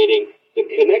investigating the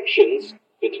connections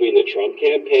between the Trump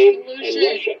campaign and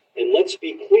Russia. And let's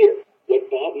be clear, what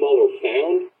Bob Mueller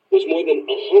found was more than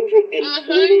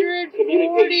 140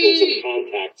 communications and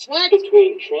contacts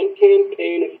between Trump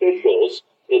campaign officials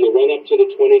in the run-up to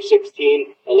the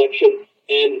 2016 election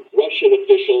and Russian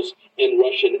officials and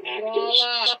Russian actors.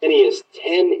 And he has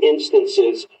 10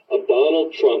 instances of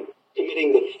Donald Trump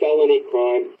committing the felony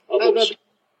crime of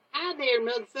Hi there,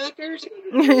 motherfuckers.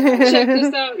 Check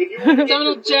this out.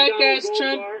 Donald Jackass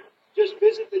Trump. Just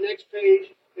visit the next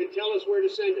page and tell us where to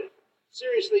send it.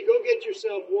 Seriously, go get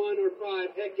yourself 1 or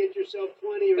 5. Heck, get yourself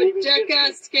 20 or even 50.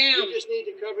 Jackass scam. You just need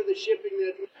to cover the shipping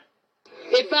that...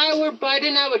 If I were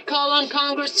Biden, I would call on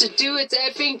Congress to do its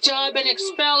effing job and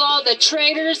expel all the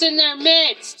traitors in their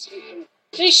midst.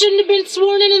 They shouldn't have been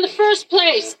sworn in the first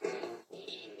place.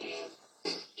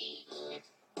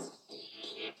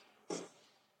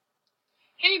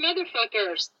 Hey,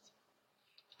 motherfuckers.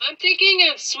 I'm thinking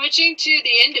of switching to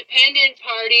the Independent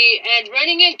Party and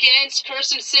running against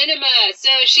Kirsten Sinema so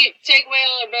she'd take away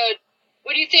all our vote.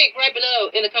 What do you think? Right below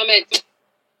in the comments.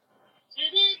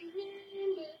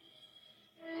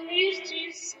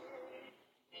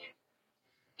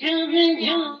 Coming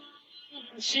home,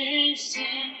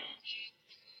 chasing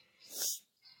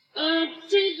up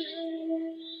to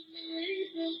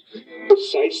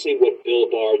precisely what Bill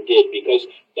Barr did, because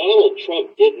Donald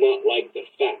Trump did not like the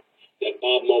fact that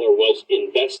Bob Mueller was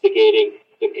investigating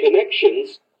the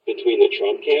connections between the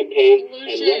Trump campaign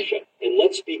and Russia. And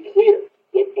let's be clear,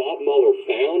 what Bob Mueller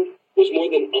found was more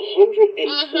than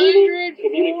 140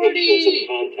 communications and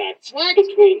contacts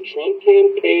between Trump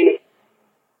campaign.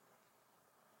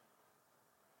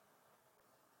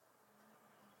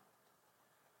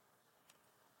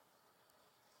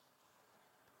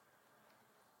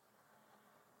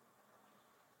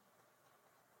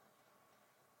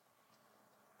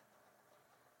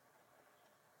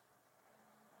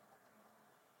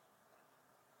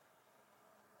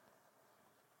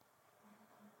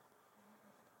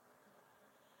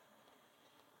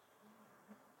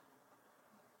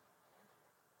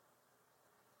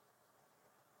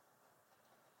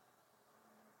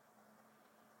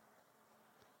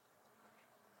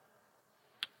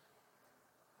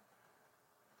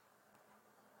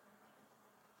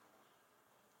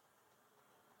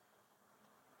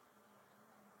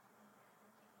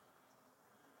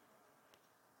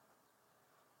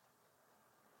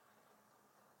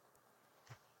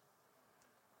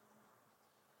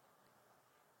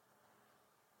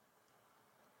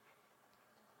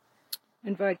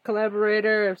 Invite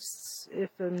collaborator if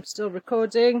I'm still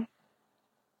recording.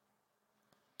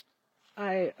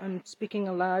 I'm speaking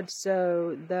aloud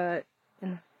so that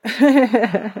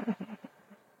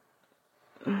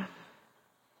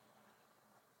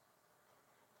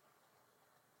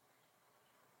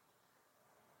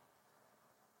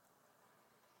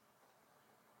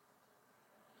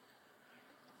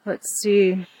let's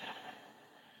see.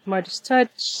 Midas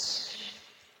Touch.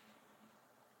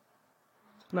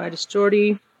 Midas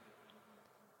Jordy.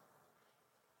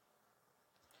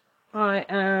 I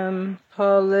am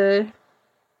Political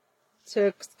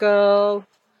Skull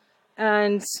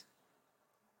and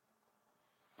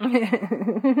hi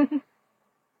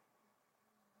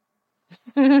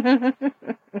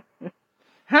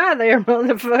there,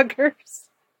 motherfuckers.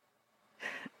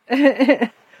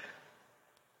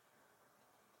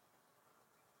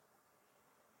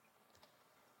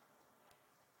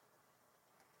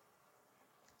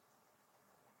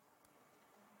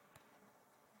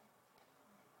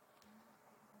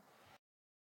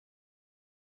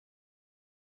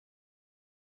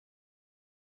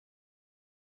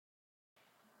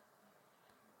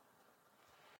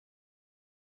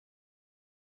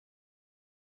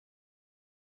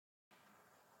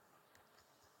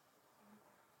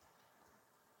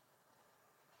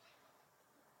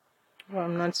 Well,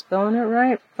 I'm not spelling it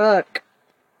right. Fuck.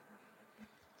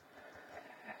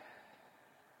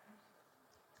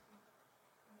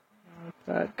 Oh,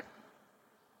 fuck.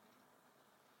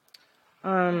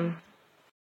 I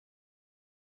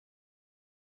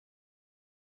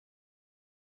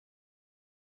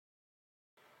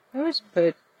always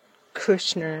put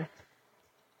Kushner.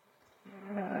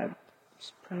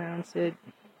 Just pronounce it.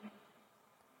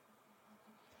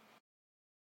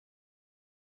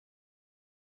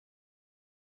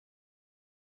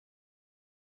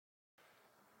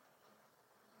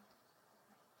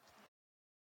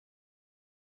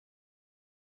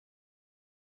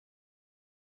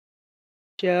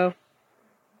 Joe.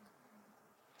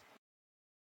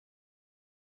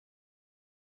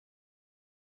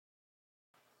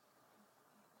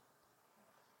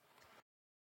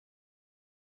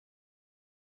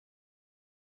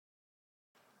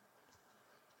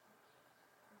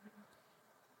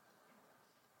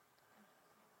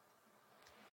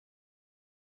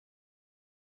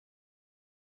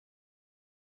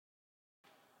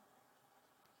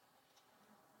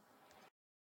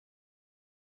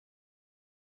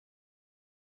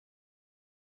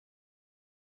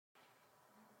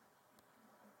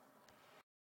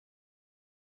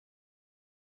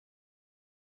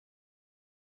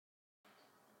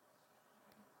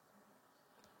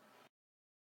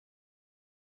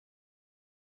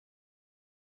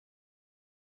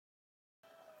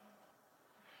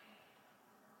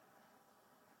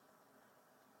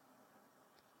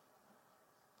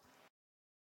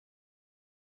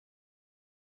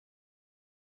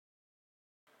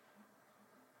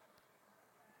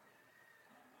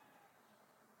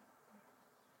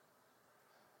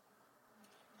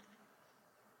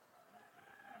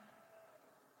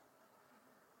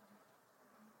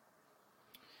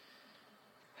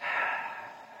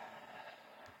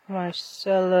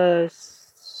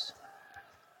 Marcellus.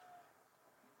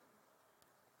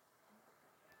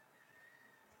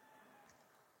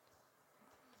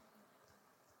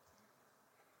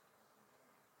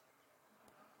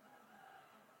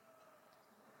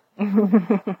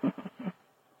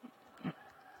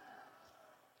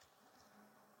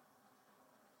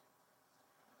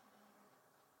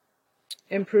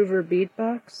 Improver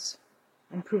beatbox.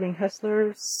 Improving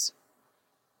hustlers.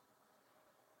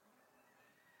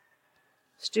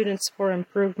 Students for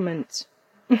improvement.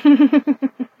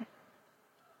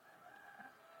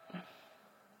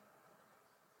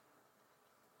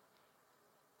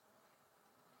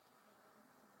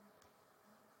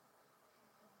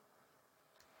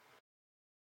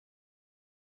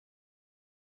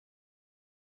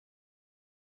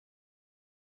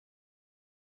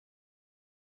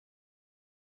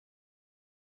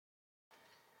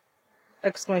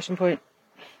 Exclamation point.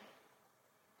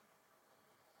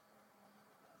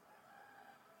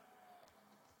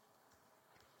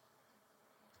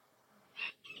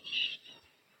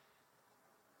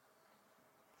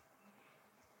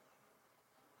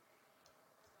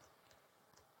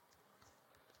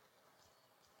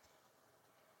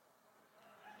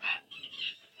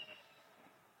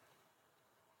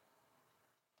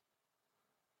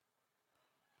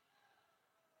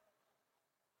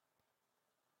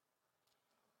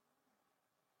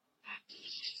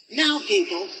 Now,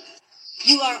 people,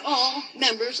 you are all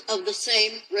members of the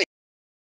same race.